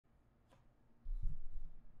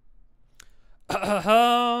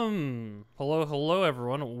Hello,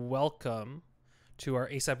 everyone. Welcome to our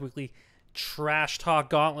ASAP Weekly Trash Talk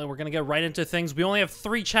Gauntlet. We're gonna get right into things. We only have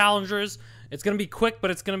 3 challengers. It's gonna be quick, but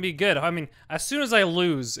it's gonna be good. I mean, as soon as I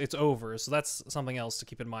lose, it's over. So that's something else to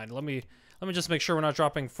keep in mind. Let me just make sure we're not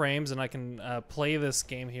dropping frames, and I can play this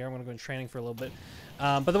game here. I'm gonna go in training for a little bit.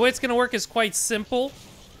 But the way it's gonna work is quite simple.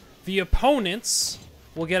 The opponents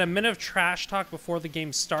will get a minute of trash talk before the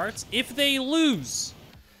game starts. If they lose.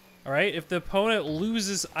 Alright, if the opponent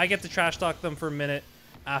loses, I get to trash talk them for a minute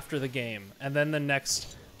after the game. And then the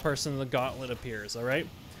next person in the gauntlet appears, alright?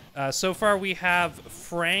 So far we have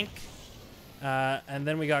Frank, and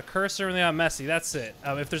then we got Cursor, and we got Messi. That's it.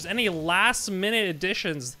 If there's any last-minute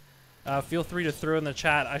additions, feel free to throw in the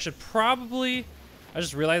chat. I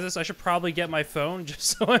just realized this, I should probably get my phone just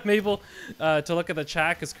so I'm able to look at the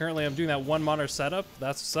chat, because currently I'm doing that one monitor setup.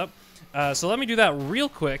 That's what's up. So let me do that real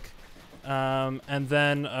quick. And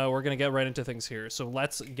then we're gonna get right into things here. So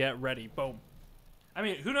let's get ready. Boom. I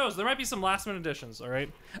mean, who knows? There might be some last-minute additions. All right.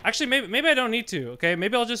 Actually, maybe I don't need to. Okay.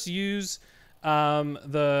 Maybe I'll just use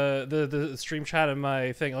the stream chat in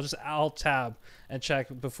my thing. I'll just alt tab and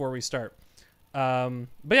check before we start. But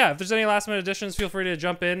yeah, if there's any last-minute additions, feel free to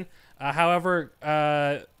jump in. However,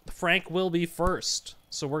 Frank will be first,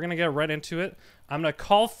 so we're gonna get right into it. I'm gonna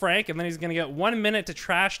call Frank, and then he's gonna get 1 minute to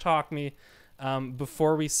trash talk me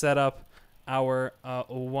before we set up our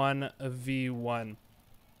 1v1.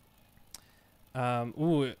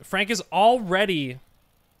 Ooh, Frank is already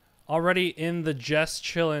in the just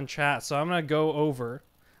chillin' chat, so I'm gonna go over.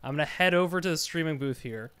 I'm gonna head over to the streaming booth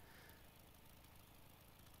here.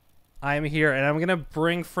 I'm here, and I'm gonna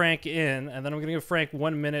bring Frank in, and then I'm gonna give Frank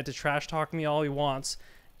 1 minute to trash talk me all he wants,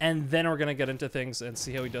 and then we're gonna get into things and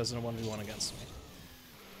see how he does in a 1v1 against me.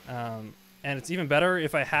 And it's even better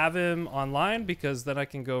if I have him online, because then I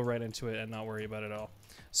can go right into it and not worry about it all.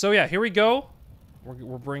 So yeah, here we go.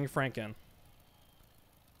 We're bringing Frank in.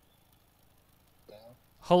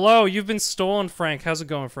 Hello, you've been stolen, Frank. How's it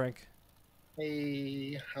going, Frank?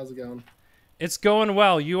 Hey, how's it going? It's going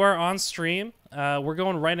well. You are on stream. We're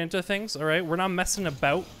going right into things, all right? We're not messing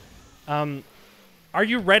about. Are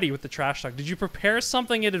you ready with the trash talk? Did you prepare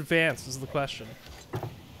something in advance is the question.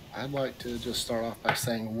 I'd like to just start off by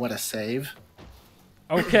saying what a save.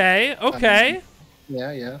 Okay, okay.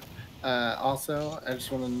 Yeah. Also, I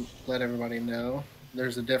just want to let everybody know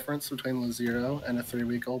there's a difference between LeZer0 and a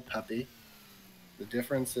 3-week-old puppy. The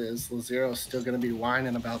difference is LeZer0 is still going to be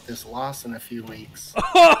whining about this loss in a few weeks.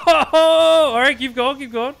 All right, keep going,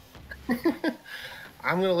 keep going.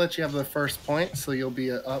 I'm going to let you have the first point, so you'll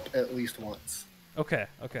be up at least once. Okay.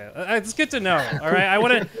 It's good to know. All right, I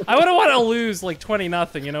wouldn't want to lose like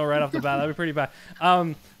 20-0, you know, right off the bat. That'd be pretty bad.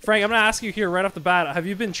 Frank, I'm gonna ask you here right off the bat. Have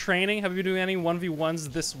you been training? Have you been doing any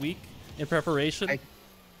 1v1s this week in preparation?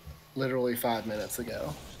 Literally 5 minutes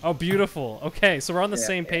ago. Oh, beautiful. Okay, so we're on the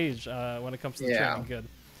same page when it comes to the training. Good.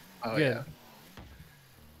 Oh, good. Yeah.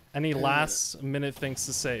 Any last-minute things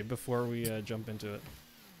to say before we jump into it?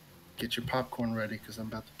 Get your popcorn ready, because I'm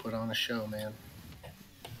about to put on a show, man.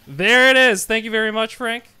 There it is. Thank you very much,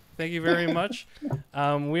 Frank. Thank you very much.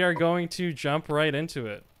 We are going to jump right into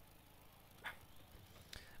it.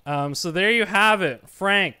 So there you have it,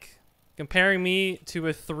 Frank. Comparing me to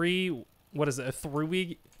a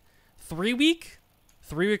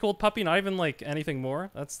 3-week-old puppy. Not even like anything more.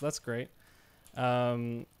 That's great.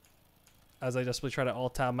 As I just try to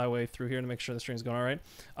alt tab my way through here to make sure the stream's going all right.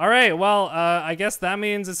 All right. Well, I guess that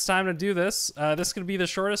means it's time to do this. This could be the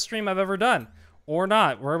shortest stream I've ever done. Or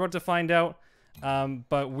not. We're about to find out.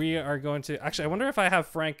 But we are going to... Actually, I wonder if I have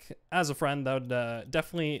Frank as a friend. That would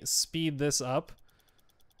definitely speed this up.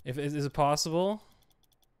 Is it possible?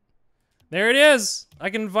 There it is! I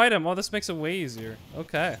can invite him. Oh, this makes it way easier.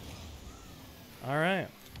 Okay. Alright.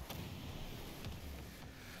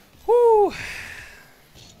 Whoo!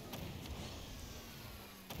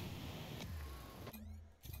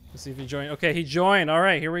 Let's see if he joined. Okay, he joined.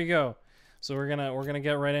 Alright, here we go. So we're gonna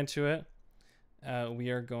get right into it. We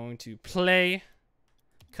are going to play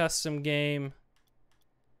custom game,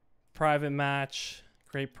 private match,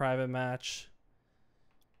 create private match,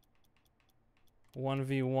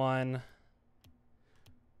 1v1.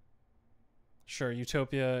 Sure,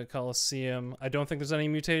 Utopia Coliseum. I don't think there's any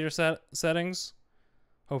mutator settings.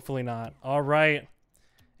 Hopefully not. All right,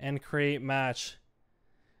 and create match.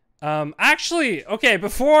 Actually, okay,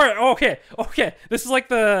 okay, this is like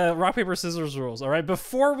the rock, paper, scissors rules. All right,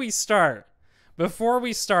 before we start,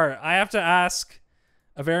 I have to ask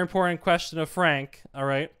a very important question of Frank, all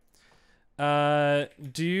right?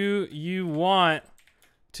 Do you want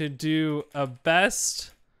to do a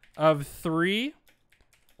best of 3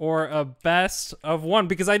 or a best of 1?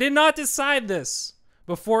 Because I did not decide this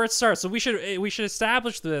before it starts. So we should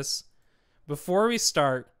establish this before we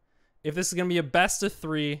start, if this is going to be a best of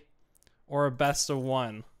 3 or a best of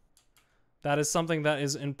 1. That is something that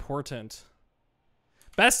is important.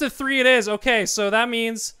 Best of 3 it is. Okay, so that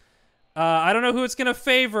means I don't know who it's going to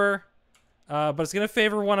favor, but it's going to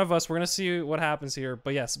favor one of us. We're going to see what happens here.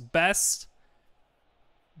 But yes, best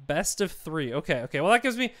of 3. Okay. Well, that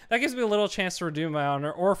gives me a little chance to redeem my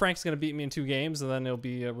honor. Or Frank's going to beat me in 2 games, and then it'll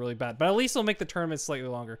be really bad. But at least it'll make the tournament slightly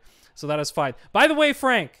longer. So that is fine. By the way,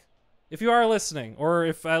 Frank, if you are listening, or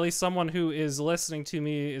if at least someone who is listening to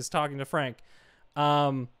me is talking to Frank,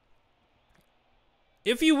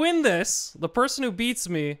 if you win this, the person who beats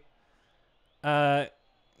me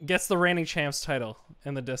gets the reigning champs title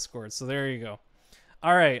in the Discord. So there you go.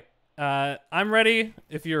 All right. I'm ready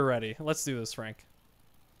if you're ready. Let's do this, Frank.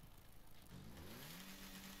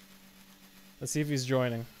 Let's see if he's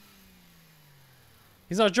joining.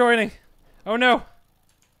 He's not joining. Oh, no.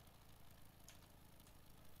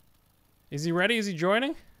 Is he ready? Is he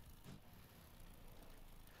joining?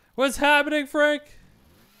 What's happening, Frank?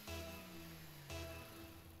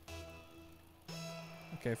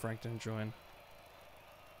 Okay, Frank didn't join.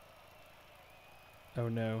 Oh,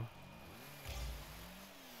 no.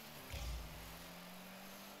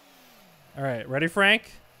 All right, ready,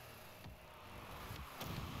 Frank?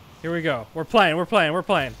 Here we go. We're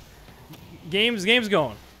playing. Game's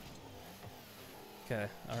going. Okay.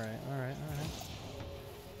 All right.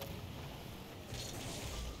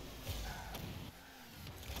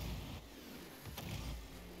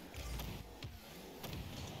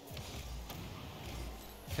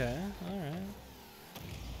 Okay. All right.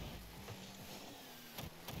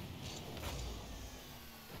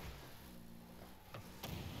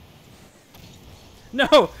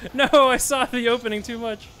 No, I saw the opening too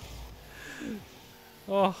much.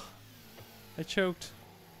 Oh, I choked.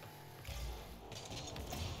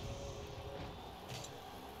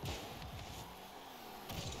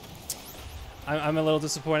 I'm a little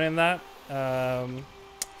disappointed in that. I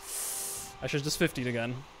should just 50'd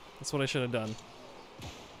again. That's what I should have done.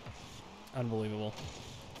 Unbelievable.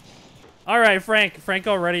 All right, Frank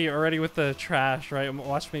already with the trash, right?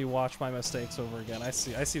 Watch me watch my mistakes over again. I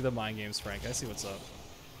see the mind games, Frank. I see what's up.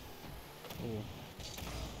 Ooh.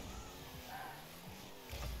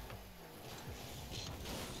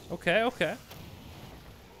 Okay.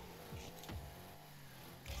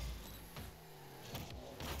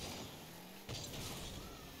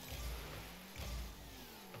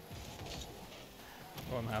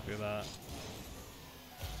 Oh, I'm happy with that.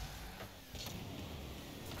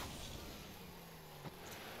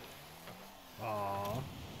 Aw,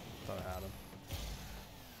 thought I had him.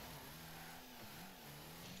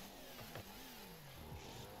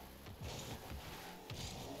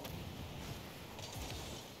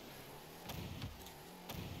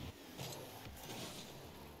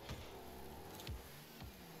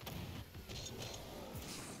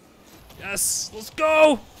 Yes, let's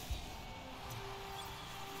go!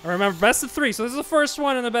 I remember best of 3, so this is the first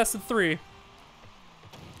one in the best of 3.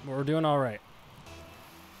 But we're doing all right.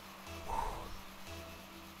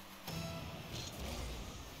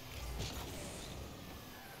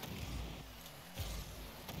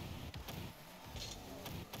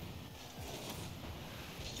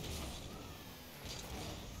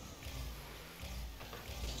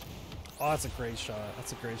 Oh, that's a great shot.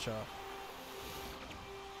 That's a great shot.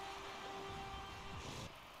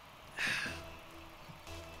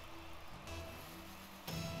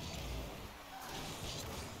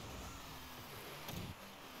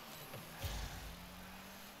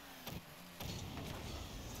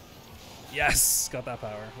 Yes! Got that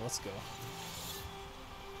power. Let's go.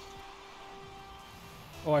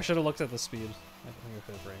 Oh, I should have looked at the speed. I think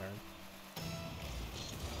I hit very hard.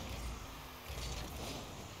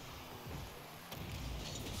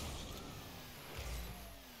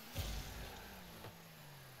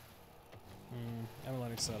 I'm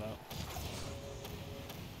letting set up.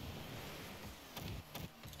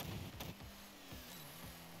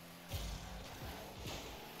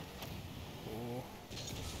 Cool.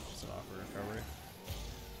 It's an awkward recovery.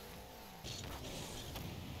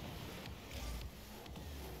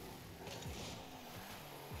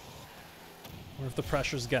 Or if the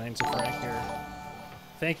pressure's getting to Frank here.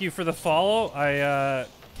 Thank you for the follow. I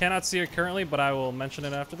cannot see it currently, but I will mention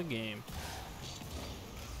it after the game.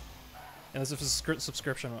 And there's a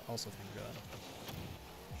subscription also. Thank you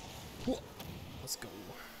for that. Let's go.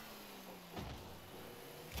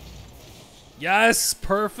 Yes,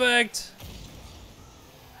 perfect.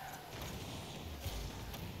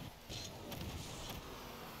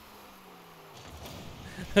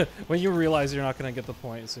 When you realize you're not gonna get the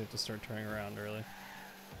point, so you have to start turning around early.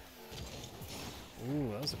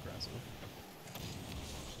 Ooh, that was aggressive.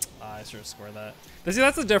 I should have scored that. See,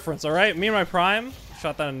 that's the difference, all right? Me and my prime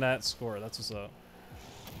shot that in net, score. That's what's up.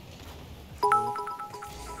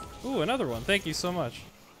 Ooh, another one. Thank you so much.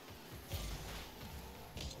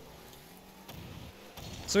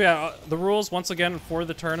 So yeah, the rules once again for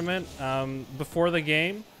the tournament. Before the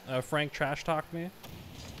game, Frank trash talked me,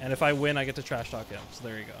 and if I win, I get to trash talk him. So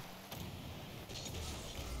there you go.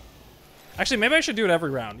 Actually, maybe I should do it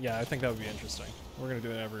every round. Yeah, I think that would be interesting. We're gonna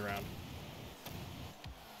do it every round.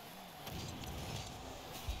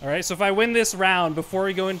 All right, so if I win this round before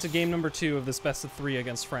we go into game number 2 of this best of 3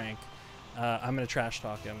 against Frank, I'm gonna trash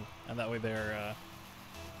talk him, and that way they're,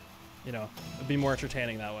 you know, it'd be more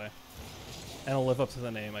entertaining that way, and it'll live up to the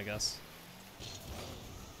name, I guess.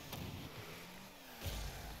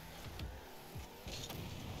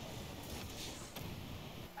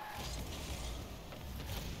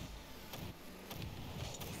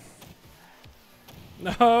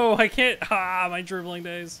 No, I can't. Ah, my dribbling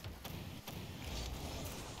days.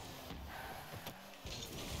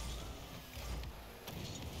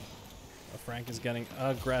 Frank is getting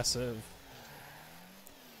aggressive.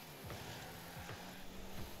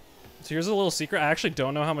 So here's a little secret. I actually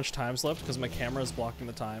don't know how much time's left because my camera is blocking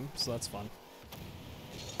the time, so that's fun.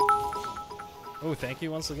 Oh, thank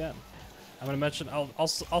you once again. I'm gonna mention. I'll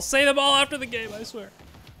say them all after the game. I swear.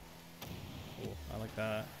 Ooh, I like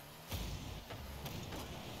that.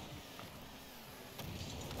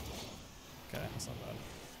 Okay, that's not bad.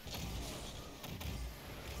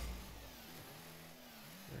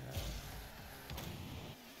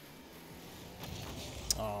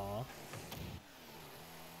 Aw.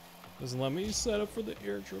 Doesn't let me set up for the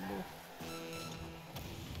air dribble.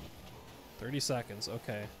 30 seconds.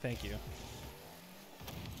 Okay, thank you.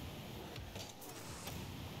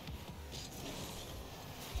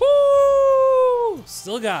 Woo!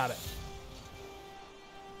 Still got it.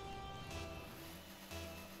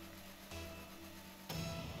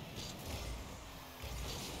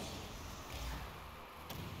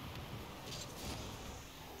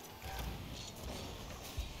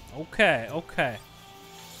 Okay, okay.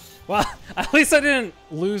 Well, at least I didn't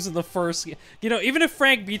lose in the first game. You know, even if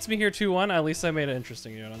Frank beats me here 2-1, at least I made it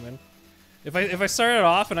interesting, you know what I mean? If I started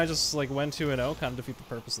off and I just like went 2-0, kind of defeat the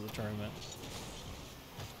purpose of the tournament.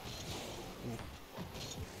 Ooh.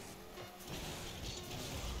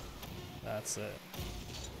 That's it.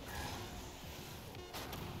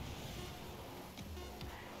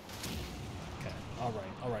 Okay,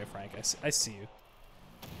 all right, Frank. I see you.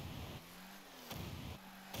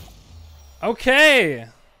 Okay,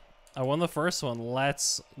 I won the first one.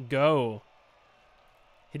 Let's go.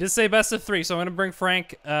 He did say best of 3, so I'm gonna bring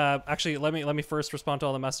Frank. Actually, let me first respond to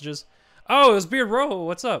all the messages. Oh, it was Beard Rojo.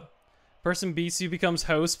 What's up? Person beats you becomes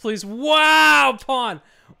host, please. Wow,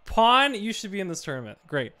 Pawn, you should be in this tournament.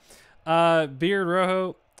 Great. Beard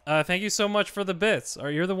Rojo, thank you so much for the bits.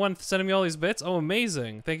 You're the one sending me all these bits? Oh,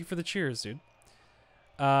 amazing. Thank you for the cheers, dude.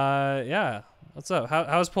 Yeah. What's up?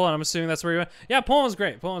 How's Poland? I'm assuming that's where you went. Yeah, Poland was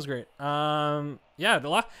great. Poland was great. Yeah, a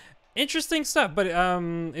lot interesting stuff, but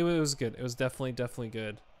it was good. It was definitely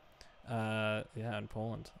good. Yeah, in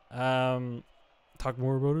Poland. Talk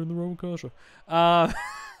more about it in the Roman Kasha.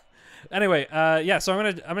 Anyway, yeah. So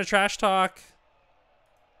I'm gonna trash talk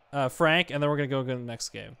Frank, and then we're gonna go to the next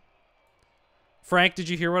game. Frank, did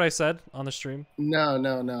you hear what I said on the stream? No,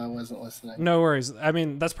 I wasn't listening. No worries. I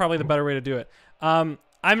mean, that's probably the better way to do it. I'm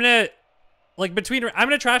gonna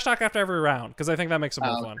trash talk after every round because I think that makes it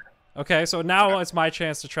more fun. Okay, so now it's my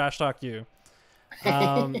chance to trash talk you.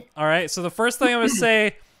 All right. So the first thing I'm gonna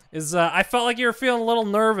say is I felt like you were feeling a little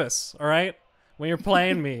nervous. All right, when you're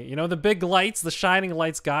playing me, you know, the big lights, the shining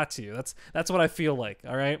lights got to you. That's what I feel like.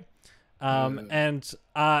 All right. And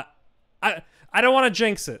I don't want to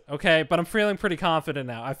jinx it. Okay, but I'm feeling pretty confident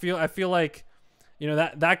now. I feel like, you know,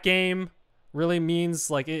 that game really means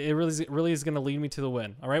like it really is gonna lead me to the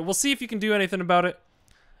win. All right, we'll see if you can do anything about it.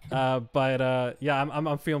 But yeah,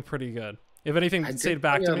 I'm feeling pretty good. If anything, say it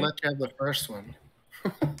back to me. Let you have the first one.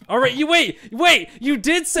 All right, you wait. You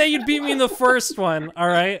did say you'd beat me in the first one. All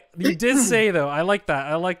right, you did say though. I like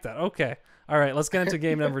that. Okay. All right, let's get into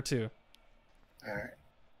game number 2. All right.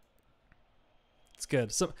 It's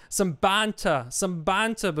good. Some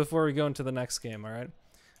banta before we go into the next game. All right,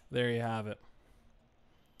 there you have it.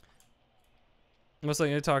 What's I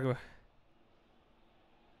going to talk about?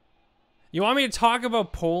 You want me to talk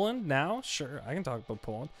about Poland now? Sure, I can talk about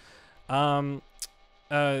Poland.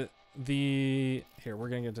 Here, we're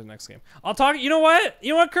gonna get to the next game. I'll talk. You know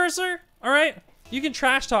what, Cursor? All right, you can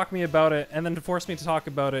trash talk me about it, and then force me to talk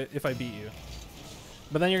about it if I beat you.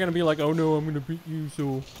 But then you're gonna be like, oh no, I'm gonna beat you,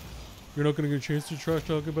 so you're not gonna get a chance to trash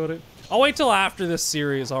talk about it. I'll wait till after this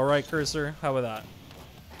series, alright, Cursor? How about that?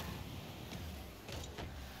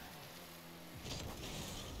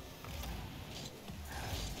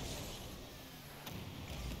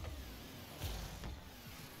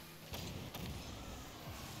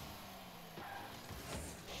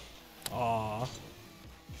 Aww.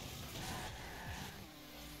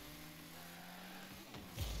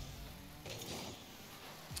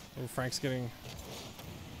 Oh, Frank's getting...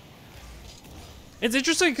 It's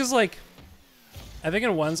interesting because, like, I think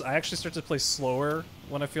in ones, I actually start to play slower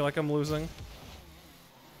when I feel like I'm losing.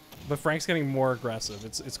 But Frank's getting more aggressive.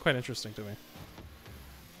 It's quite interesting to me.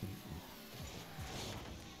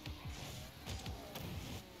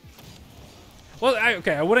 Well,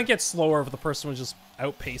 okay, I wouldn't get slower if the person was just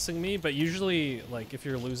outpacing me, but usually, like, if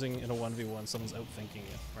you're losing in a 1v1, someone's outthinking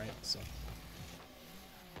you, right? So...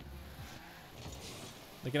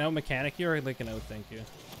 They can out-mechanic you, or they can outthink you.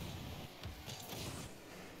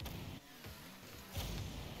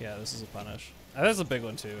 Yeah, this is a punish. That's a big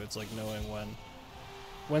one, too. It's like knowing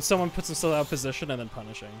when someone puts themselves out of position and then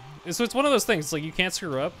punishing. So it's one of those things, it's like you can't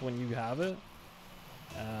screw up when you have it.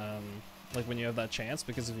 Like when you have that chance,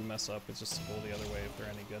 because if you mess up, it's just to go the other way if they're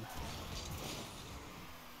any good.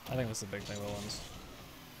 I think that's the big thing with ones.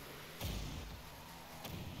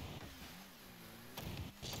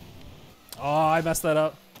 Oh, I messed that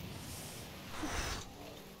up.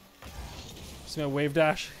 Just gonna wave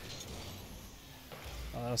dash.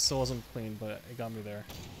 Oh, that still wasn't clean, but it got me there.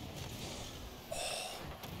 Oh,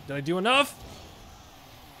 did I do enough?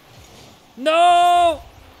 No!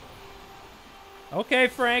 Okay,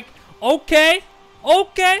 Frank. Okay.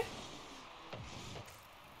 Okay.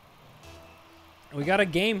 We got a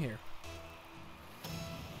game here.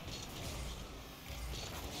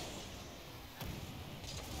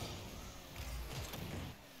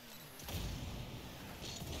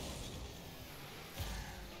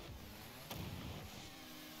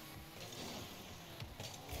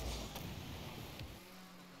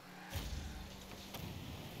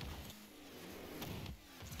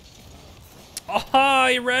 Oh,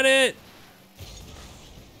 you read it!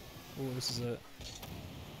 Oh, this is it.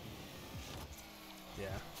 Yeah.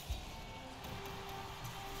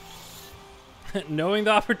 Knowing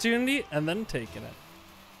the opportunity and then taking it.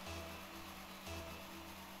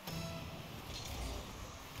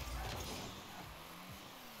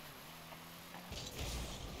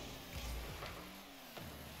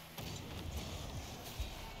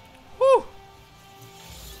 Woo!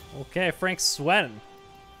 Okay, Frank's sweating.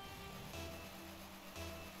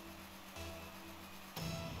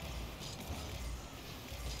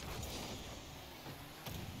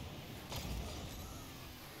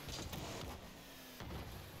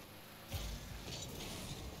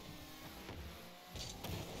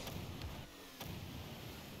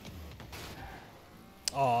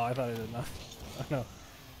 Oh, I thought I did enough. Oh no.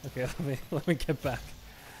 Okay, let me get back.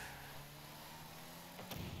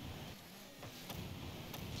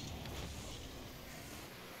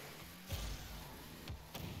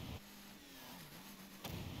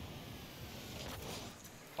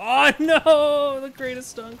 Oh no! The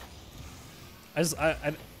greatest dunk. I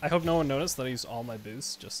hope no one noticed that I used all my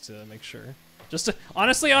boosts just to make sure. Just to,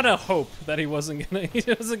 honestly, on a hope that he wasn't gonna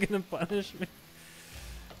punish me.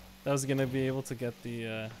 That was gonna be able to get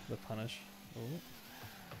the punish. Ooh.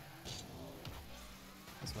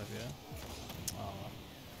 This might be it. Aw.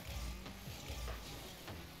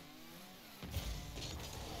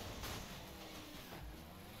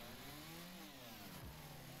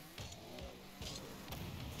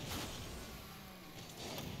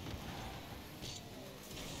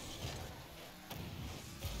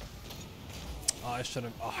 Oh, I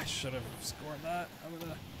should have scored that. I'm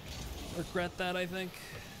gonna regret that, I think.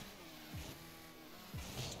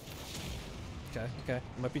 Okay,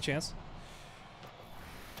 might be a chance.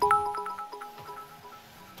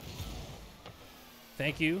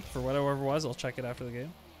 Thank you for whatever it was. I'll check it after the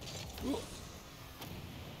game. Ooh.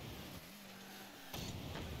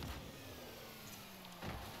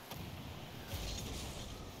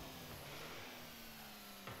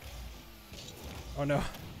 Oh no,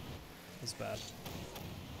 that's bad.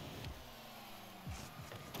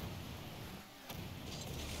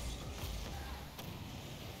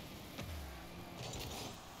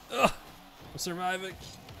 Ugh, I'm surviving.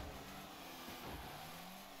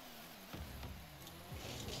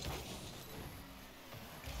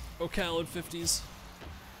 Oh, Khaled 50s.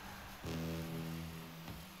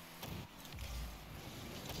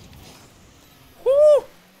 Woo!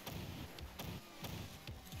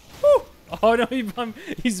 Woo! Oh no,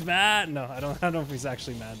 he's mad. No, I don't know if he's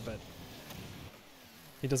actually mad, but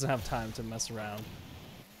He doesn't have time to mess around.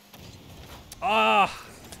 Ah!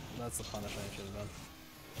 That's the punishment I should have done.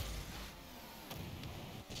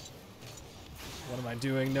 What am I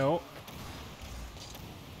doing? No.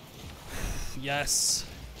 Yes.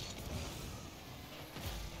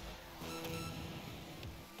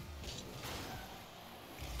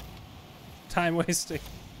 Time wasting.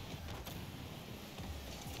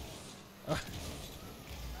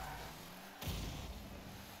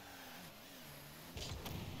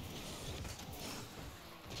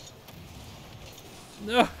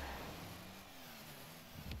 No.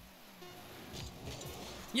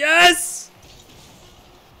 Yes!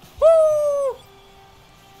 Woo!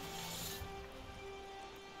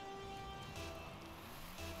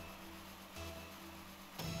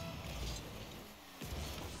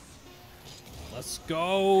 Let's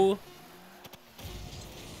go.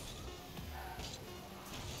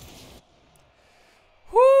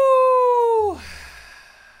 Woo!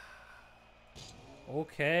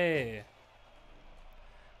 Okay.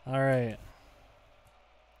 All right.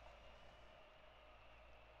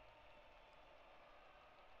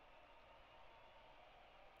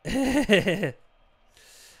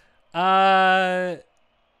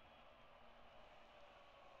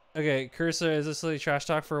 Okay, Cursor, is this like trash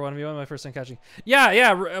talk for 1v1? My first time catching.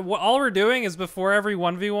 Yeah. All we're doing is before every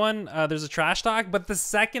 1v1, there's a trash talk. But the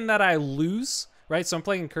second that I lose, right? So I'm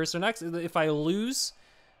playing Cursor next. If I lose,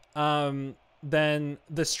 then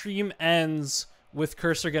the stream ends with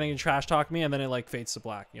Cursor getting to trash talk me, and then it like fades to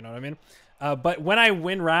black. You know what I mean? But when I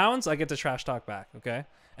win rounds, I get to trash talk back. Okay.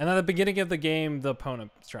 And then at the beginning of the game, the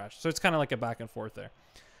opponent trash. So it's kind of like a back and forth there.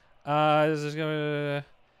 This is gonna.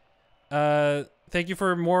 Thank you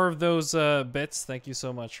for more of those bits. Thank you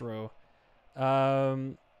so much, Ro.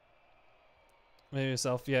 Maybe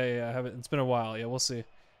yourself. Yeah. I haven't. It's been a while. Yeah, we'll see.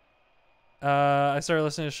 I started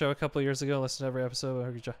listening to the show a couple of years ago. Listened to every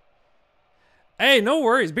episode. Hey, no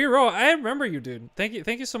worries, B-Ro. I remember you, dude. Thank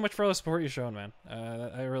you so much for all the support you're showing, man.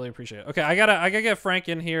 I really appreciate it. Okay, I gotta get Frank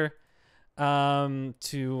in here, to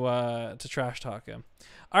trash talk him.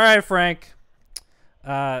 All right, Frank.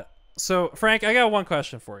 So Frank, I got one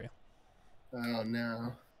question for you. Oh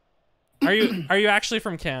no. Are you actually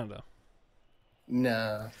from Canada?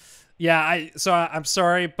 No. Yeah, I'm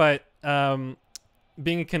sorry, but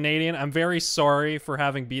being a Canadian, I'm very sorry for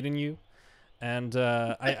having beaten you, and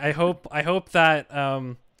I hope that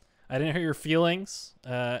I didn't hurt your feelings,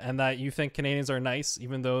 and that you think Canadians are nice,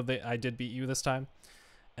 even though I did beat you this time,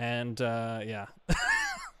 and yeah.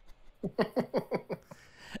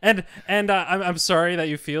 and I'm sorry that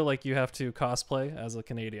you feel like you have to cosplay as a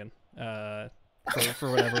Canadian. For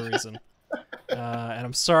whatever reason, and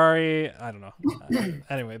I'm sorry. I don't know.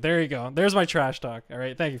 Anyway, there you go. There's my trash talk. All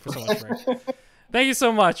right, thank you for so much, Frank. Thank you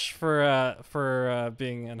so much for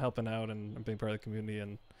being and helping out and being part of the community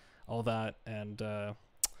and all that. And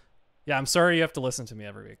yeah, I'm sorry you have to listen to me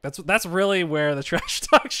every week. That's really where the trash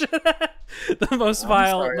talk should the most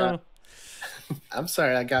vile. I'm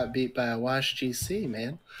sorry I got beat by a Wash GC,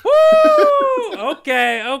 man. Woo!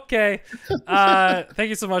 Okay. Thank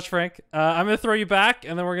you so much, Frank. I'm gonna throw you back,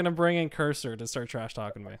 and then we're gonna bring in Cursor to start trash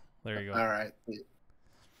talking me. There you go.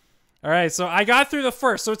 All right. So I got through the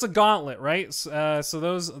first. So it's a gauntlet, right? So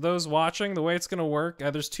those watching, the way it's gonna work,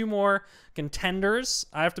 there's 2 more contenders.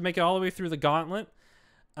 I have to make it all the way through the gauntlet.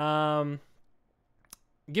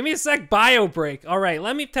 Give me a sec. Bio break. All right.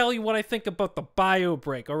 Let me tell you what I think about the bio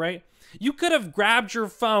break. All right. You could have grabbed your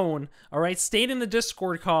phone, all right, stayed in the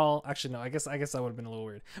Discord call. Actually, no, I guess that would have been a little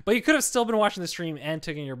weird. But you could have still been watching the stream and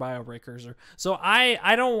taking your bio break cursor. So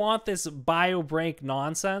I don't want this bio break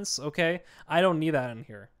nonsense, okay? I don't need that in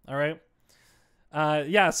here, all right?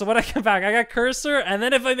 Yeah, so when I come back, I got cursor, and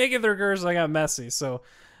then if I make it through cursor, I got messy. So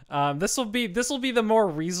this will be the more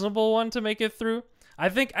reasonable one to make it through. I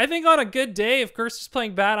think on a good day, if cursor's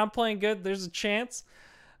playing bad, I'm playing good, there's a chance.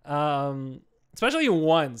 Especially in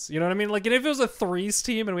ones, you know what I mean? Like, if it was a 3s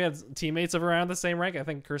team and we had teammates of around the same rank, I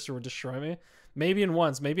think Cursor would destroy me. Maybe in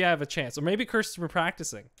ones, maybe I have a chance. Or maybe Cursor's been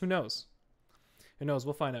practicing. Who knows? Who knows?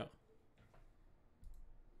 We'll find out.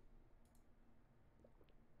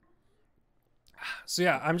 So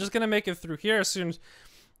yeah, I'm just going to make it through here as soon as...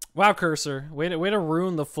 Wow, Cursor. Way to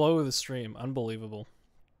ruin the flow of the stream. Unbelievable.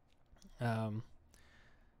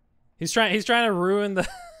 He's trying to ruin the...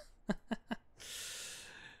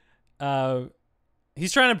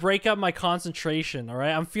 He's trying to break up my concentration, all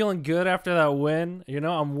right? I'm feeling good after that win. You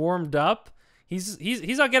know, I'm warmed up. He's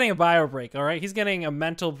not getting a bio break, all right? He's getting a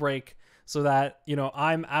mental break so that, you know,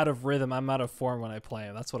 I'm out of rhythm. I'm out of form when I play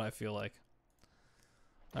him. That's what I feel like.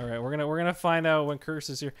 All right, we're gonna find out when Curse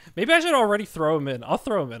is here. Maybe I should already throw him in. I'll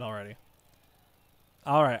throw him in already.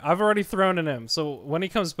 All right, I've already thrown in him. So when he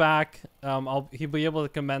comes back, he'll be able to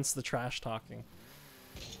commence the trash talking.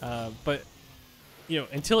 But you know,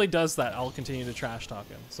 until he does that, I'll continue to trash talk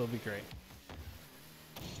him. So it'll be great.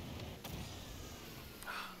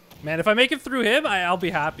 Man, if I make it through him, I'll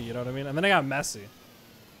be happy. You know what I mean? And then I got Messi.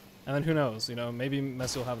 And then who knows? You know, maybe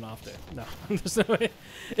Messi will have an off day. No, there's no way.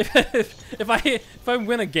 If I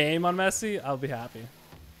win a game on Messi, I'll be happy.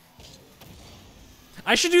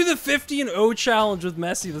 I should do the 50-0 challenge with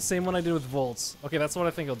Messi, the same one I did with Volts. Okay, that's what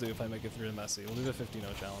I think I'll do if I make it through to Messi. We'll do the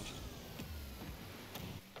 50-0 challenge.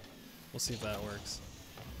 We'll see if that works.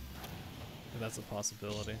 If that's a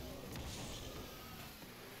possibility.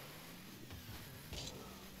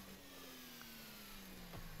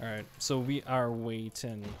 Alright, so we are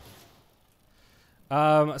waiting.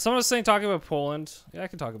 Someone was saying talking about Poland. Yeah, I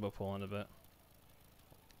can talk about Poland a bit.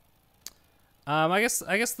 I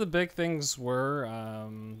guess the big things were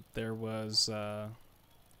there was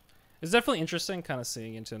it's definitely interesting kind of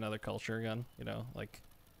seeing into another culture again, you know, like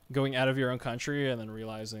going out of your own country and then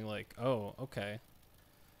realizing like, oh, okay.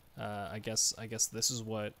 I guess this is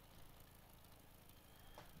what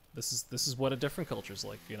a different culture's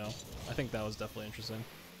like, you know. I think that was definitely interesting.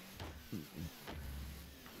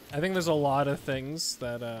 I think there's a lot of things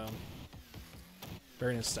that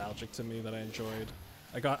very nostalgic to me that I enjoyed.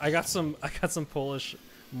 I got some Polish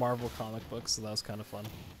Marvel comic books, so that was kind of fun.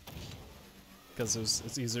 Because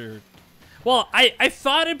it's easier. Well, I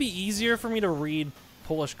thought it'd be easier for me to read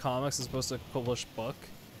Polish comics as opposed to a Polish book.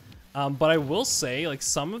 But I will say, like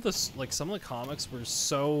some of the comics were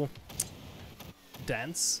so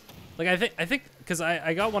dense. Like I think because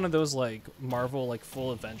I got one of those like Marvel like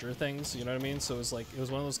full Avenger things, you know what I mean? So it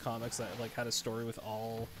was one of those comics that like had a story with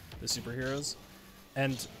all the superheroes.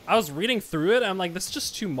 And I was reading through it, and I'm like, this is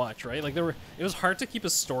just too much, right? Like it was hard to keep a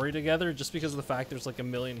story together just because of the fact there's like a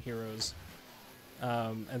million heroes.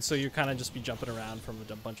 And so you kind of just be jumping around from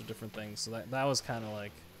a bunch of different things. So that was kind of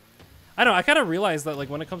like, I don't know, I kind of realized that like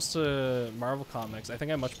when it comes to Marvel comics, I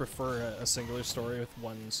think I much prefer a singular story with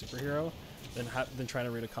one superhero than trying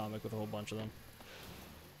to read a comic with a whole bunch of them.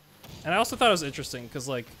 And I also thought it was interesting because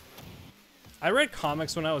like I read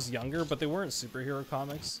comics when I was younger, but they weren't superhero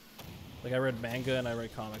comics. Like I read manga and I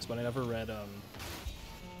read comics, but I never read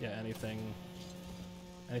yeah, anything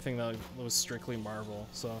that was strictly Marvel.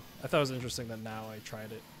 So I thought it was interesting that now I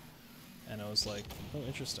tried it and I was like, oh,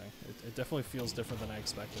 interesting. It definitely feels different than I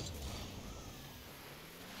expected.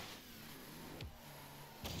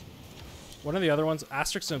 One of the other ones,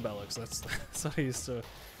 Asterix and Obelix. That's what I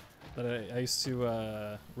used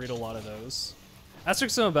to read a lot of those.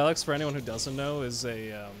 Asterix and Obelix, for anyone who doesn't know, is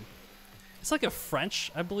a it's like a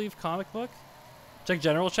French, I believe, comic book. Check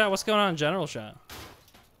general chat. What's going on in general chat?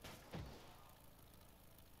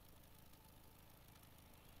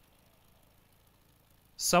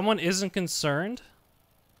 Someone isn't concerned?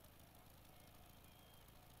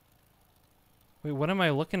 Wait, what am I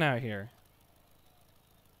looking at here?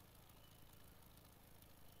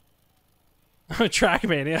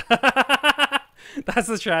 Trackmania. That's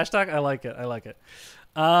the trash talk. I like it. I like it.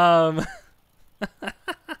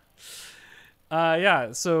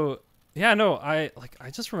 Yeah, so yeah, no, I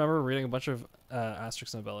just remember reading a bunch of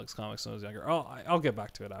Asterix and Obelix comics when I was younger. Oh, I'll get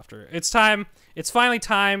back to it after. It's time. It's finally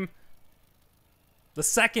time. The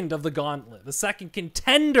second of the Gauntlet, the second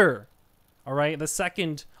contender. All right, the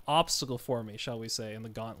second obstacle for me, shall we say, in the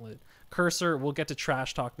Gauntlet. Cursor, we'll get to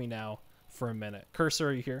trash talk me now for a minute. Cursor,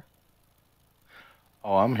 are you here?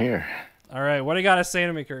 Oh, I'm here. All right, what do you got to say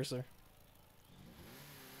to me, Cursor?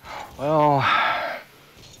 Well, I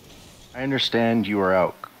understand you were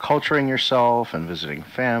out culturing yourself and visiting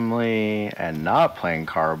family and not playing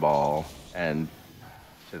carball. And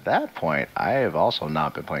to that point, I have also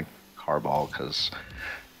not been playing carball because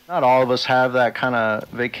not all of us have that kind of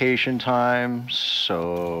vacation time.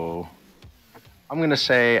 So I'm gonna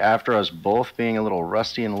say, after us both being a little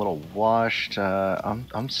rusty and a little washed,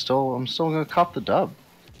 I'm still gonna cop the dub.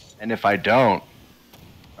 And if I don't,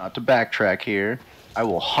 not to backtrack here, I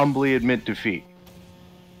will humbly admit defeat.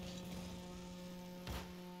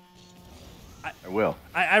 I will.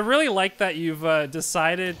 I really like that you've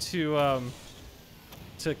decided to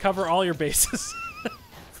cover all your bases.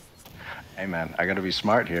 Hey man, I gotta be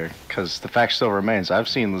smart here, because the fact still remains, I've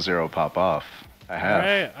seen LeZer0 pop off. I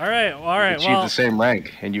have. All right. You've achieved the same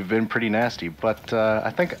rank, and you've been pretty nasty, but I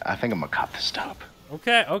think I'm gonna cop this dub.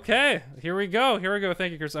 Okay. Here we go.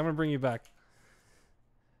 Thank you, Chris. I'm gonna bring you back.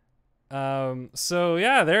 So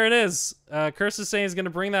yeah, there it is. Curse is saying he's gonna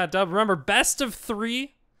bring that dub. Remember, best of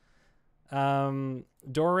 3.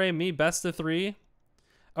 Dore, me, best of 3.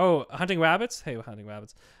 Oh, Hunting Rabbits? Hey, Hunting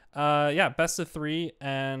Rabbits. Yeah, best of 3,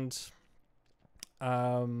 and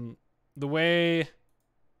The way,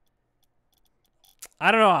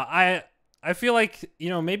 I don't know. I feel like, you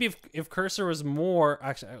know, maybe if Cursor was more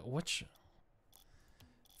actually, which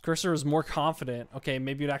Cursor was more confident, okay,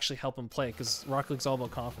 maybe it'd actually help him play, because Rocket League's all about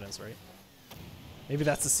confidence, right? Maybe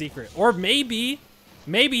that's the secret. Or maybe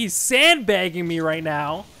he's sandbagging me right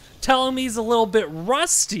now, telling me he's a little bit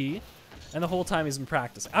rusty, and the whole time he's been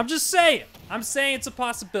practicing. I'm just saying. I'm saying it's a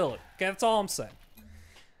possibility. Okay, that's all I'm saying.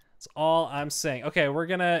 That's all I'm saying. Okay, we're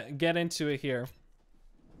gonna get into it here.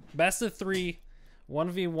 Best of 3,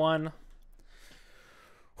 1v1.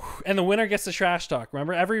 And the winner gets the trash talk.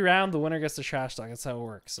 Remember, every round the winner gets the trash talk. That's how it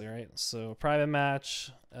works. All right. So private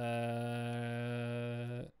match.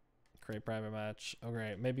 Create private match. All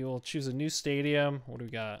right. Maybe we'll choose a new stadium. What do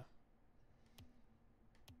we got?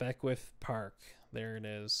 Beckwith Park. There it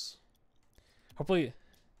is. Hopefully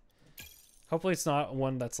it's not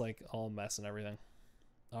one that's like all mess and everything.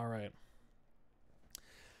 All right.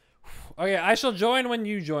 Okay, I shall join when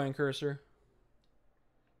you join, Cursor.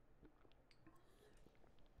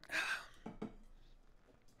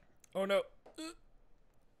 Oh no.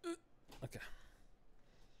 Okay.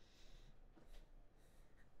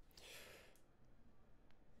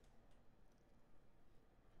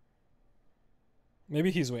 Maybe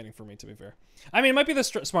he's waiting for me, to be fair. I mean, it might be the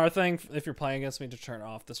smart thing if you're playing against me to turn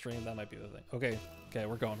off the stream. That might be the thing. Okay. Okay,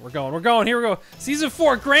 we're going. Here we go. Season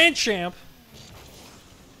 4 Grand Champ.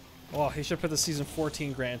 Oh, he should put the Season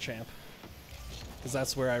 14 Grand Champ. Because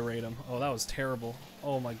that's where I rate him. Oh, that was terrible.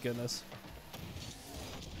 Oh my goodness.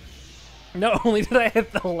 Not only did I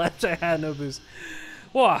hit the left, I had no boost.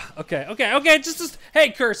 Whoa, okay. Hey,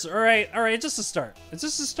 Cursor, all right, just a start. It's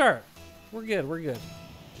just a start. We're good.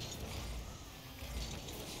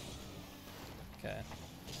 Okay.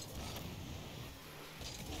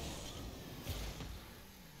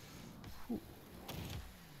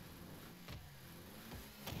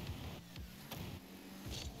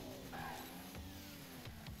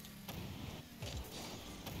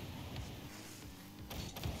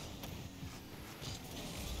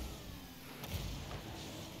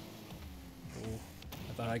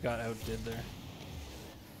 I got outdid there.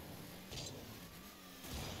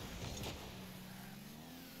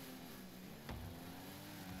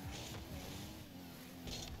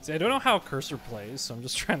 See, I don't know how Cursor plays, so I'm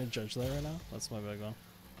just trying to judge that right now. That's my big one.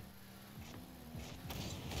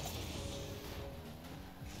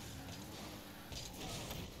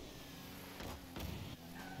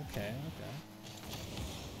 Okay.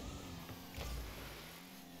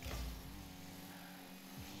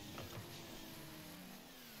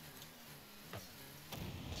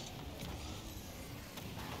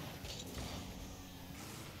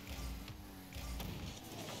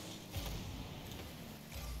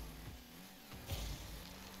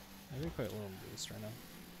 Maybe quite a little boost right now.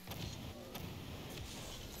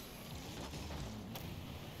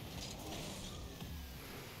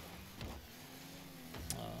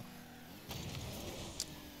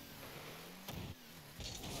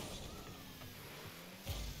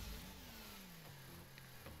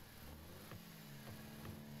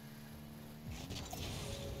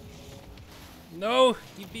 No!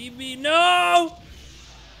 He beat me! No!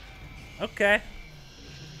 Okay.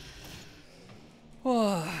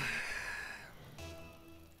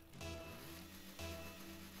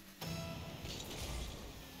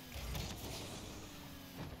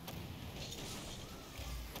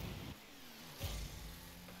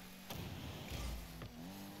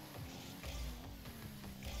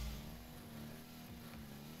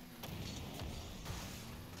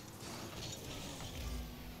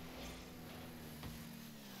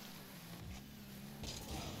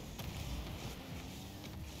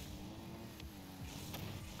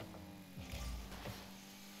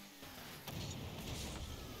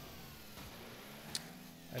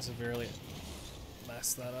 I severely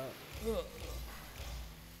messed that up. Ugh.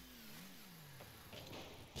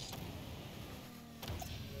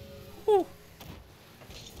 Whew.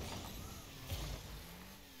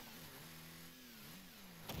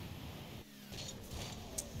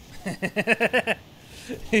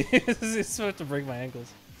 He's supposed to break my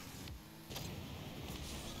ankles.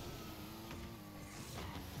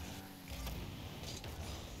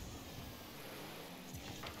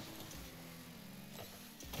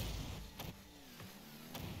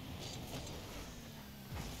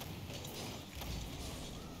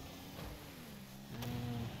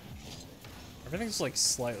 Everything's like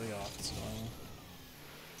slightly off. It's annoying.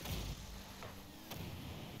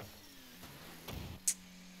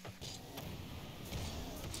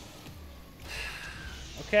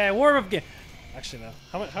 Okay, warm up game. Actually, no.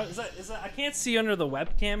 How is that? I can't see under the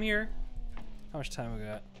webcam here. How much time we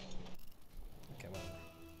got? Okay, whatever.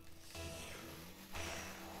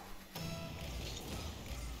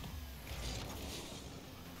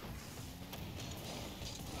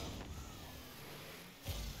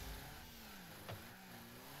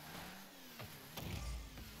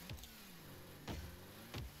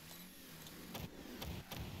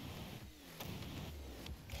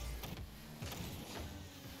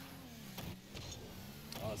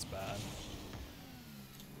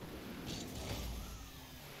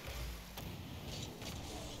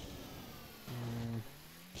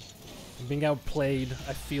 I'm being outplayed.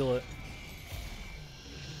 I feel it.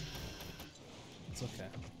 It's okay.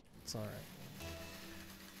 It's alright.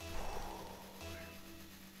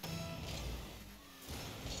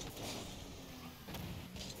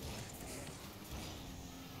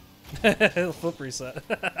 Flip reset.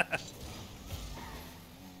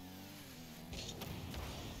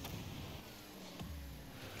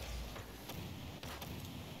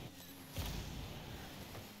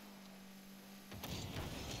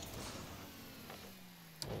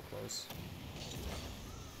 Close.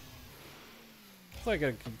 I feel like I got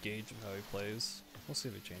a good gauge of how he plays. We'll see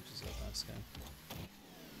if he changes up next game.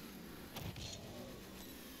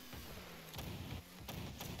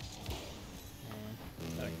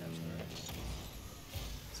 I can catch it alright.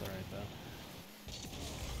 It's alright though.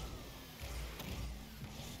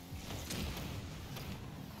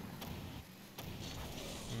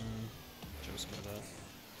 Joe's good at that.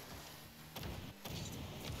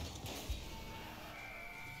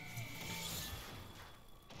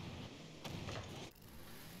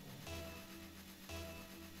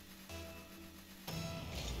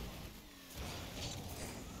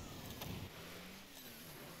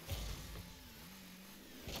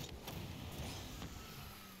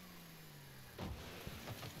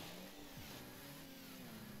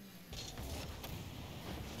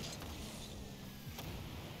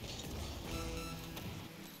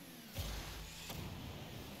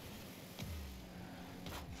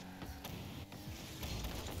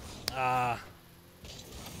 Ah.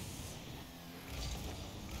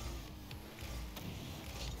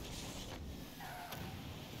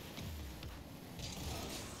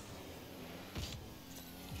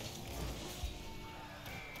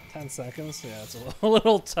 Ten seconds? Yeah, it's a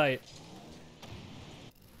little tight.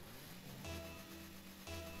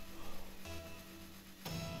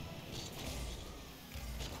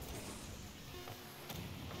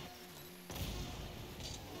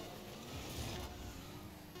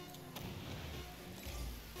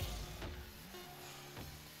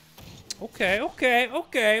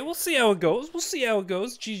 Okay. We'll see how it goes.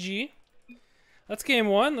 GG. That's game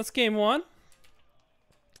one.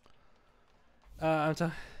 I'm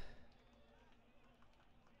talking.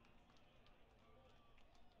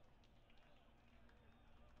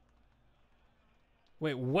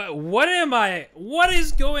 Wait, what am I? What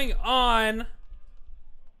is going on?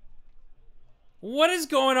 What is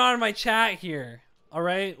going on in my chat here? All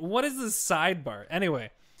right, what is this sidebar? Anyway,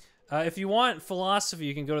 if you want philosophy,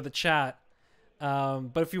 you can go to the chat.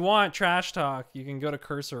 But if you want trash talk, you can go to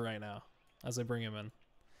Cursor right now as I bring him in.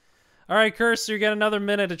 All right, Cursor, you get another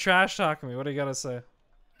minute to trash talk me. What do you got to say?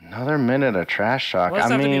 Another minute of trash talk. Well, it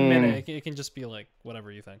doesn't have to be a minute. It can just be like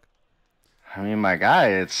whatever you think. I mean, my guy,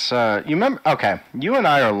 it's you remember? Okay, you and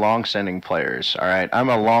I are long-standing players. All right, I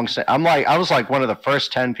was like one of the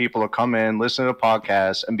first 10 people to come in, listen to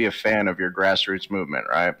podcasts, and be a fan of your grassroots movement.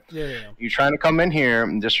 Right? Yeah. You trying to come in here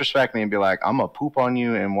and disrespect me and be like, I'm gonna poop on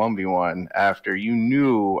you in 1v1 after you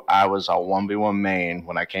knew I was a 1v1 main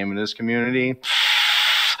when I came into this community.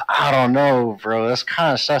 I don't know, bro. That's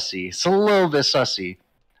kind of sussy. It's a little bit sussy.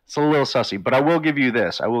 But I will give you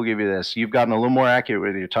this. You've gotten a little more accurate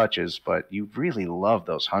with your touches, but you really love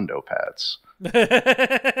those hundo pads.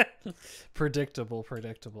 Predictable.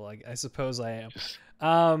 I suppose I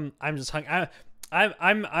am. I'm just hung.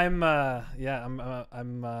 I'm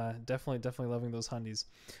definitely loving those hundies.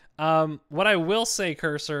 What I will say,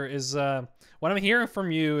 Cursor, is what I'm hearing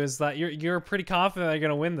from you is that you're pretty confident that you're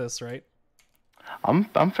gonna win this, right?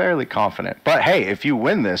 I'm fairly confident, but hey, if you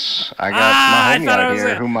win this, I got my homie out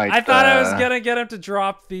here who might. I thought I was gonna get him to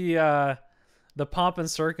drop the pomp and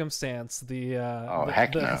circumstance,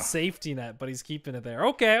 the safety net, but he's keeping it there.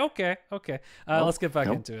 Okay. Let's get back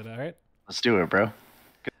into it. All right. Let's do it, bro. All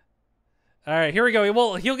right, here we go.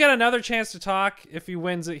 Well, he'll get another chance to talk if he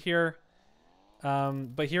wins it here.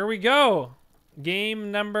 But here we go.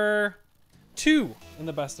 Game number 2 in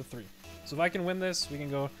the best of 3. So if I can win this, we can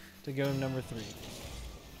go to game number 3.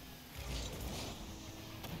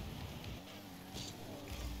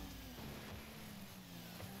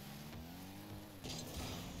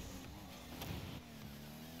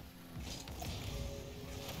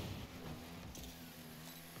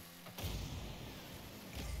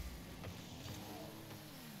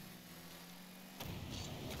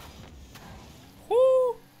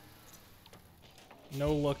 Woo!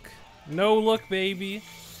 No look, baby.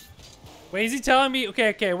 Wait, is he telling me?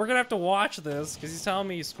 Okay, we're gonna have to watch this because he's telling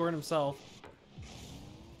me he scored himself.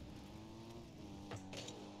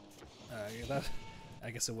 I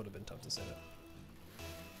guess it would have been tough to say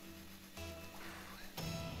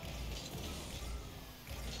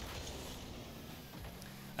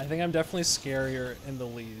that. I think I'm definitely scarier in the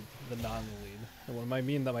lead than not in the lead. And what I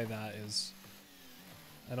mean by that is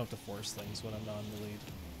I don't have to force things when I'm not in the lead.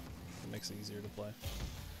 It makes it easier to play.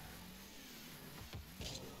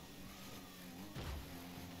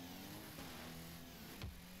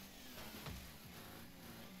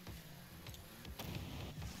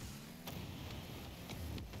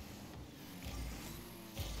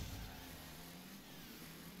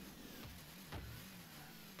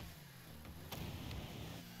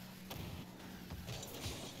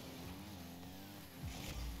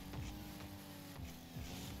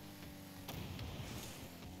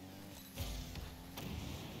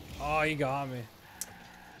 Oh, you got me.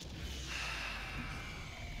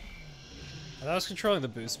 I thought I was controlling the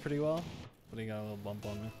boost pretty well, but he got a little bump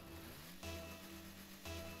on me.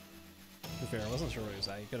 To be fair, I wasn't sure where he was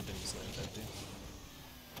at. He could have been easily at 50.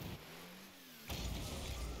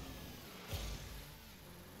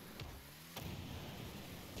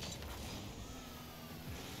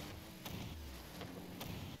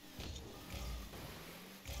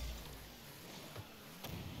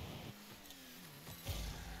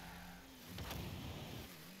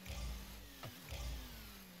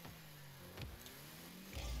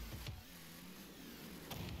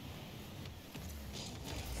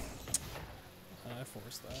 I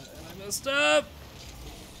forced that, and I messed up!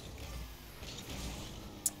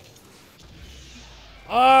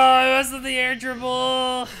 Oh, I messed up the air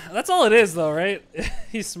dribble! That's all it is, though, right?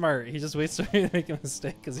 He's smart. He just waits for me to make a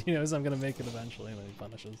mistake, because he knows I'm going to make it eventually, and then he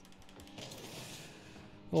punishes.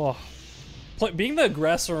 Oh. Being the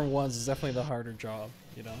aggressor in ones is definitely the harder job,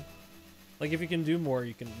 you know? Like, if you can do more,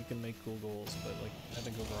 you can make cool goals, but, like, I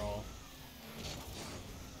think overall,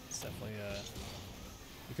 it's definitely,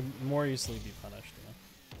 you can more easily be punished, you know?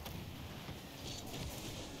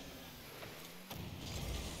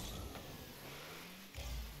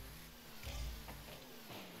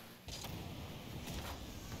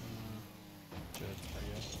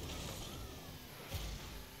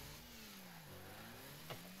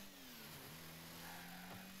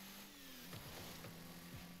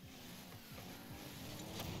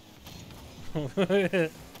 I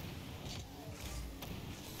kind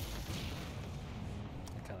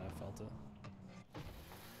of felt it.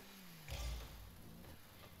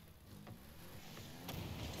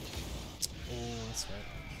 Oh, that's right.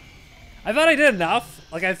 I thought I did enough.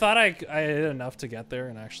 Like, I thought I did enough to get there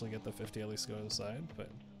and actually get the 50 at least go to the side, but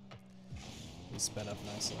he sped up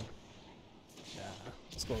nicely. Yeah,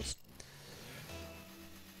 it's close.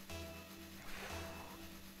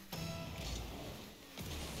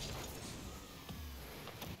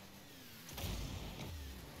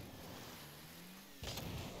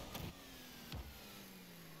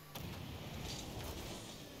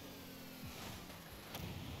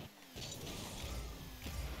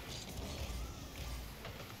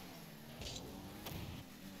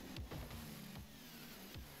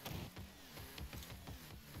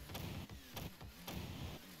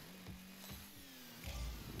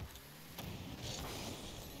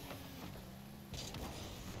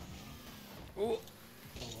 Ooh.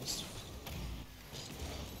 Almost.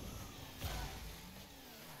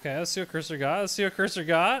 Okay, let's see what Cursor got. Let's see what Cursor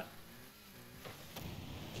got.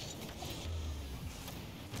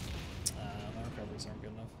 My recoveries aren't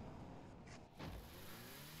good enough.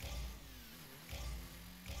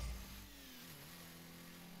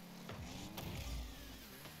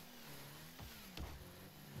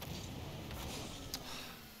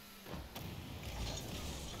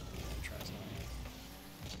 Try something.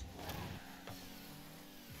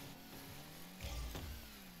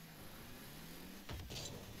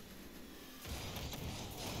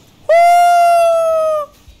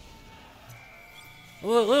 A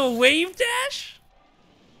little wave dash?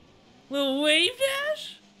 Little wave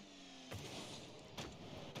dash?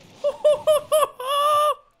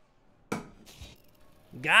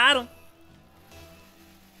 Got him.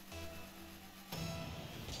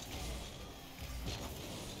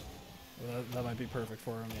 Well, that might be perfect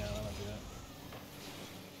for him. Yeah, that might be it.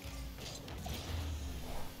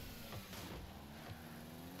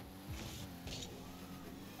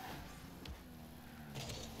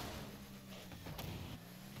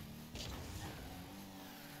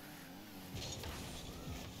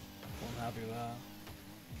 I'm happy with that.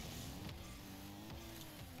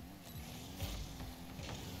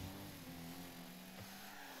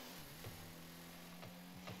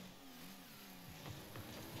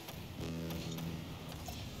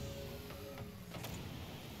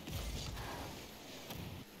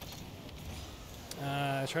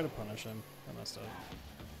 I tried to punish him. I messed up.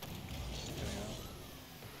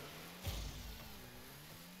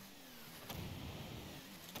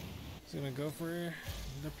 He's gonna go for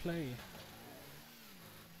The play.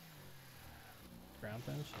 Ground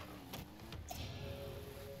bench.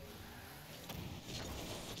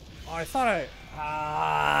 Oh, I thought I.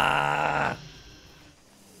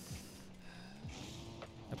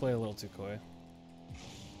 I played a little too coy.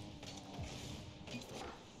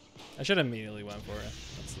 I should have immediately went for it.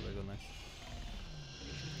 That's the big one there.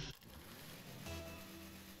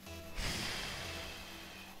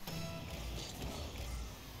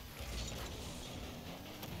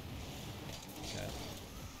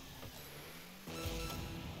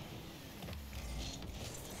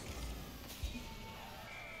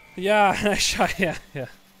 Yeah, I shot. Yeah. Okay,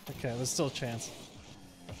 there's still a chance.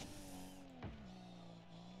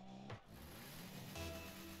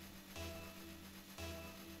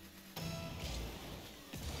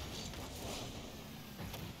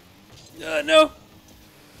 No.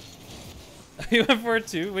 He went for it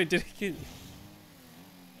too. Wait, did he?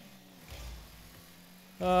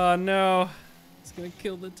 Oh no, it's gonna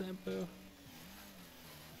kill the tempo.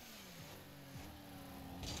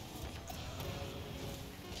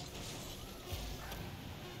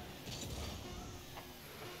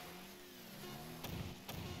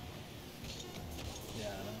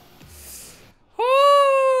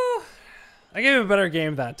 I gave him a better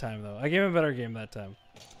game that time, though. I gave him a better game that time.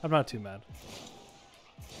 I'm not too mad.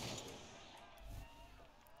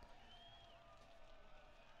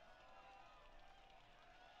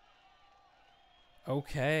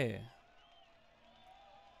 Okay.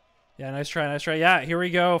 Yeah, nice try, nice try. Yeah, here we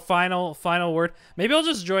go. Final word. Maybe I'll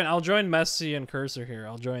just join. I'll join Messi and Cursor here.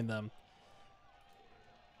 I'll join them.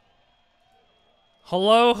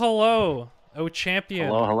 Hello, hello. Oh, champion.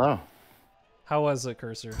 Hello, hello. How was it,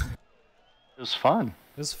 Cursor? It was fun.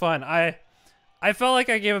 It was fun. I felt like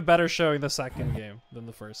I gave a better showing the second game than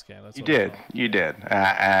the first game. That's You what I did. felt. You did.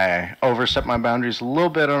 I overstepped my boundaries a little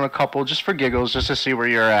bit on a couple, just for giggles, just to see where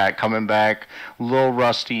you're at. Coming back, a little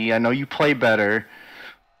rusty. I know you play better.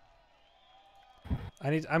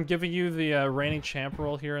 I'm giving you the reigning champ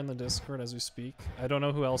role here in the Discord as we speak. I don't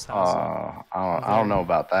know who else has it. I don't know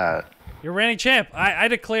about that. You're reigning champ. I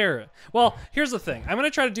declare. Well, here's the thing. I'm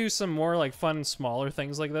gonna try to do some more like fun, smaller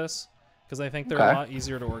things like this because I think they're a lot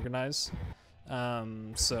easier to organize. Yeah,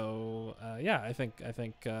 I think I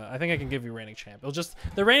can give you reigning champ. It'll just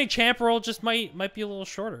the reigning champ role just might be a little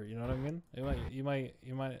shorter. You know what I mean?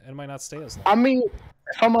 It might not stay as long. I mean,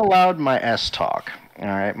 if I'm allowed my S talk, all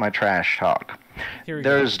right, my trash talk.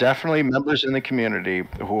 There's definitely members in the community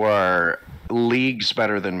who are leagues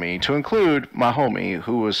better than me, to include my homie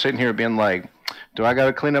who was sitting here being like, do I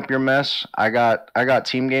gotta clean up your mess? I got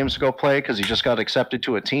team games to go play because he just got accepted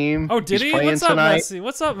to a team. Oh, did He's he? What's up, tonight. Messi?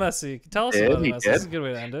 What's up, Messi? Tell us about Messi. This is a good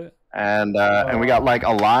way to end it. And we got like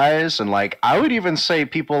Elias, and like I would even say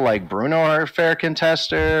people like Bruno are a fair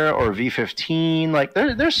contester, or V15. Like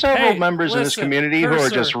there's several members in this community who are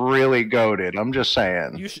just really goated. I'm just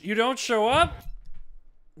saying. You don't show up,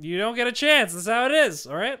 you don't get a chance. That's how it is.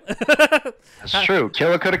 All right. That's true.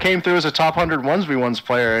 Killer could have came through as a top 100 1v1s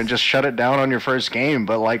player and just shut it down on your first game.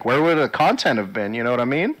 But like, where would the content have been? You know what I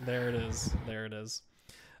mean? There it is. There it is.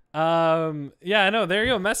 Yeah, I know. There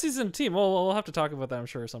you go. Messi's in the team. We'll have to talk about that, I'm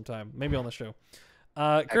sure, sometime. Maybe on the show.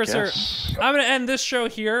 Cursor, I'm going to end this show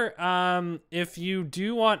here. If you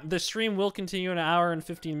do want, the stream will continue an hour and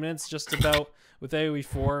 15 minutes just about with AoE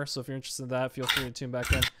 4. So if you're interested in that, feel free to tune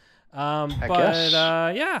back in. Thank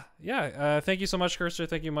you so much, Cursor.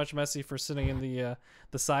 Thank you much, Messi, for sitting in the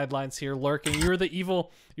sidelines here, lurking. You're the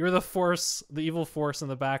evil force in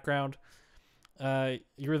the background.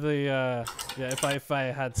 You're the if I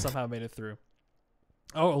had somehow made it through.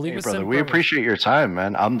 Oh, leave us brother, we appreciate your time,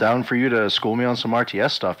 man. I'm down for you to school me on some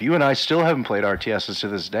RTS stuff. You and I still haven't played RTSs to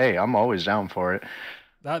this day. I'm always down for it.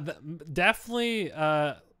 Definitely.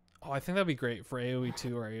 I think that'd be great for AoE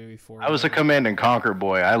 2 or AoE 4. I was a Command and Conquer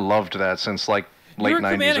boy. I loved that since like late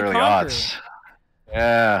 90s, early aughts.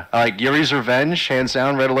 Yeah, like Yuri's Revenge, hands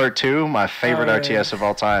down. Red Alert 2, my favorite RTS of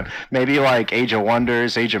all time. Maybe like Age of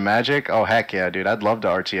Wonders, Age of Magic. Oh heck yeah, dude! I'd love to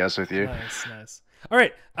RTS with you. Nice. All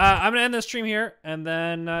right, I'm gonna end this stream here, and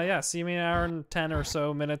then see me in an hour and 10 or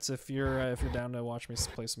so minutes if you're down to watch me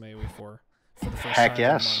play some AoE 4 for the first time in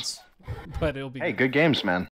months. But it'll be good games, man.